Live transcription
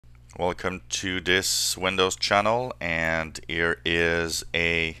Welcome to this Windows channel, and here is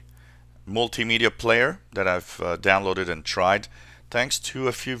a multimedia player that I've downloaded and tried. Thanks to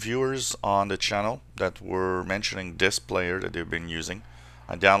a few viewers on the channel that were mentioning this player that they've been using.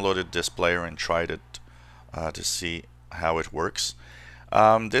 I downloaded this player and tried it to see how it works.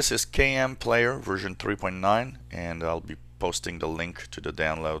 This is KMplayer version 3.9, and I'll be posting the link to the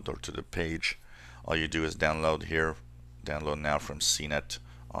download or to the page. All you do is download here, download now from CNET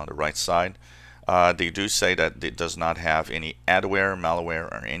on the right side. They do say that it does not have any adware,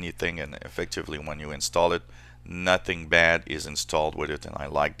 malware, or anything, and effectively when you install it, nothing bad is installed with it, and I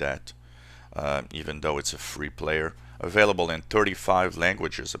like that. Even though it's a free player, available in 35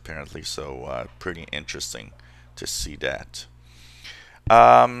 languages apparently, so pretty interesting to see that.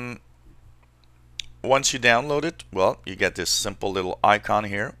 Once you download it, well, you get this simple little icon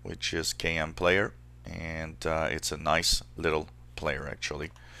here, which is KMplayer, and it's a nice little player actually.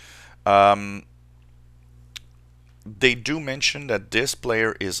 They do mention that this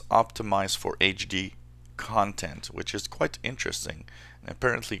player is optimized for HD content, which is quite interesting. And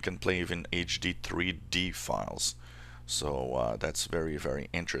apparently you can play even HD 3D files. So that's very, very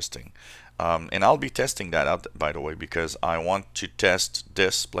interesting. And I'll be testing that out, by the way, because I want to test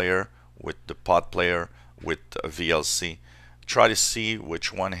this player with the pod player with a VLC. Try to see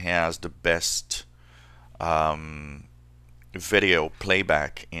which one has the best video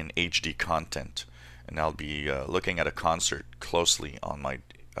playback in HD content. And I'll be looking at a concert closely on my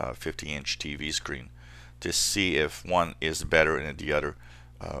 50-inch TV screen to see if one is better than the other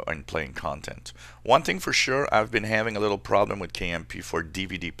in playing content. One thing for sure, I've been having a little problem with KMP for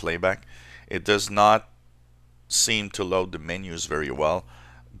DVD playback. It does not seem to load the menus very well,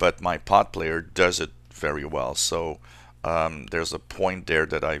 but my pod player does it very well. So there's a point there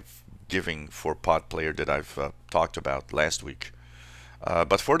that I've giving for pod player that I've talked about last week.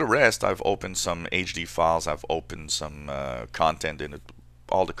 But for the rest, I've opened some HD files, I've opened some content in it.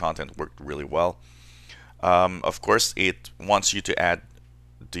 All the content worked really well. Of course, it wants you to add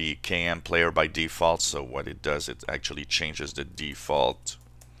the KMplayer by default, so what it does, it actually changes the default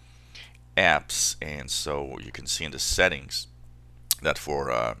apps, and so you can see in the settings that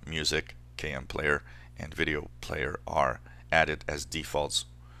for music, KMplayer, and video player are added as defaults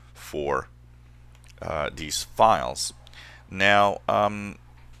for these files. Now,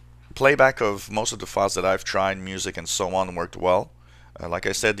 playback of most of the files that I've tried, music and so on, worked well. Like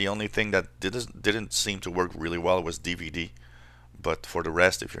I said, the only thing that didn't seem to work really well was DVD. But for the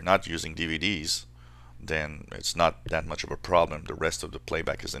rest, if you're not using DVDs, then it's not that much of a problem. The rest of the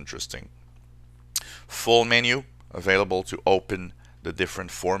playback is interesting. Full menu available to open the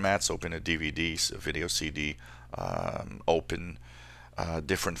different formats, open a DVD, a video CD, open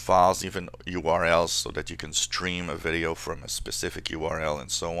different files, even URLs, so that you can stream a video from a specific URL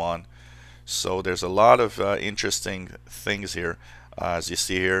and so on. So there's a lot of interesting things here. As you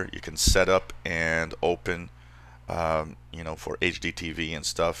see here, you can set up and open for HDTV and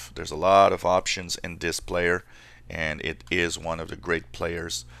stuff. There's a lot of options in this player, and it is one of the great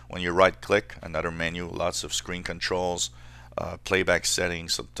players. When you right click, another menu, lots of screen controls, playback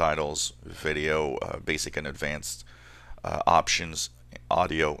settings, subtitles, video, basic and advanced options,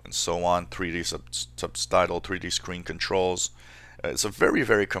 audio and so on, 3D subtitle, 3D screen controls. It's a very,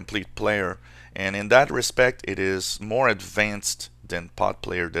 very complete player, and in that respect it is more advanced than pod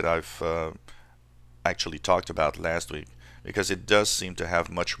player that I've actually talked about last week, because it does seem to have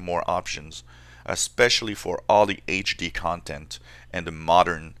much more options, especially for all the HD content and the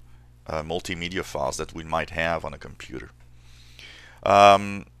modern multimedia files that we might have on a computer.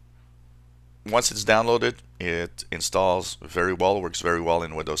 Once it's downloaded, it installs very well, works very well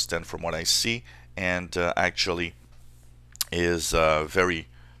in Windows 10 from what I see, and actually is very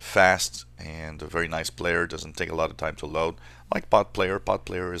fast and a very nice player. Doesn't take a lot of time to load, like pod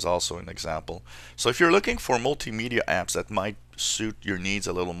player is also an example. So if you're looking for multimedia apps that might suit your needs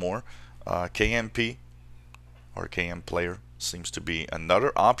a little more, KMP or KMplayer seems to be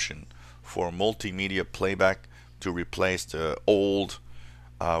another option for multimedia playback to replace the old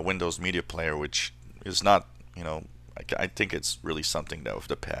Windows Media Player, which is not, I think it's really something of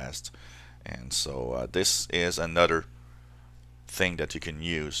the past. And so this is another thing that you can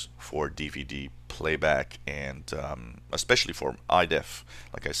use for DVD playback, and especially for iDef.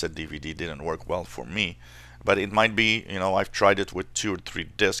 Like I said, DVD didn't work well for me, but it might be, I've tried it with 2 or 3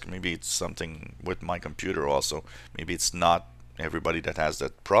 discs. Maybe it's something with my computer also. Maybe it's not everybody that has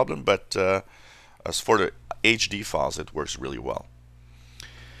that problem, but as for the HD files, it works really well.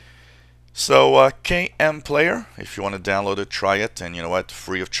 So KMplayer, if you want to download it, try it, and you know what,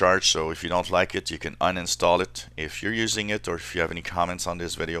 free of charge. So if you don't like it, you can uninstall it. If you're using it, or if you have any comments on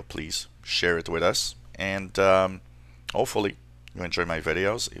this video, please share it with us. And hopefully you enjoy my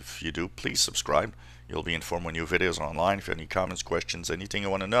videos. If you do, please subscribe. You'll be informed when new videos are online. If you have any comments, questions, anything you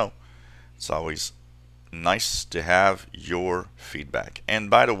want to know, it's always nice to have your feedback. And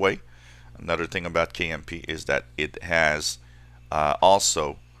by the way, another thing about KMP is that it has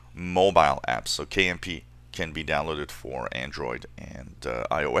also mobile apps. So KMP can be downloaded for Android and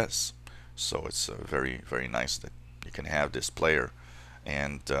iOS. So it's very, very nice that you can have this player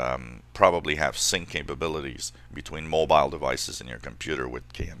and probably have sync capabilities between mobile devices and your computer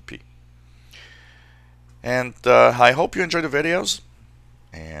with KMP. And I hope you enjoy the videos,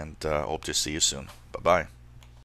 and hope to see you soon. Bye-bye.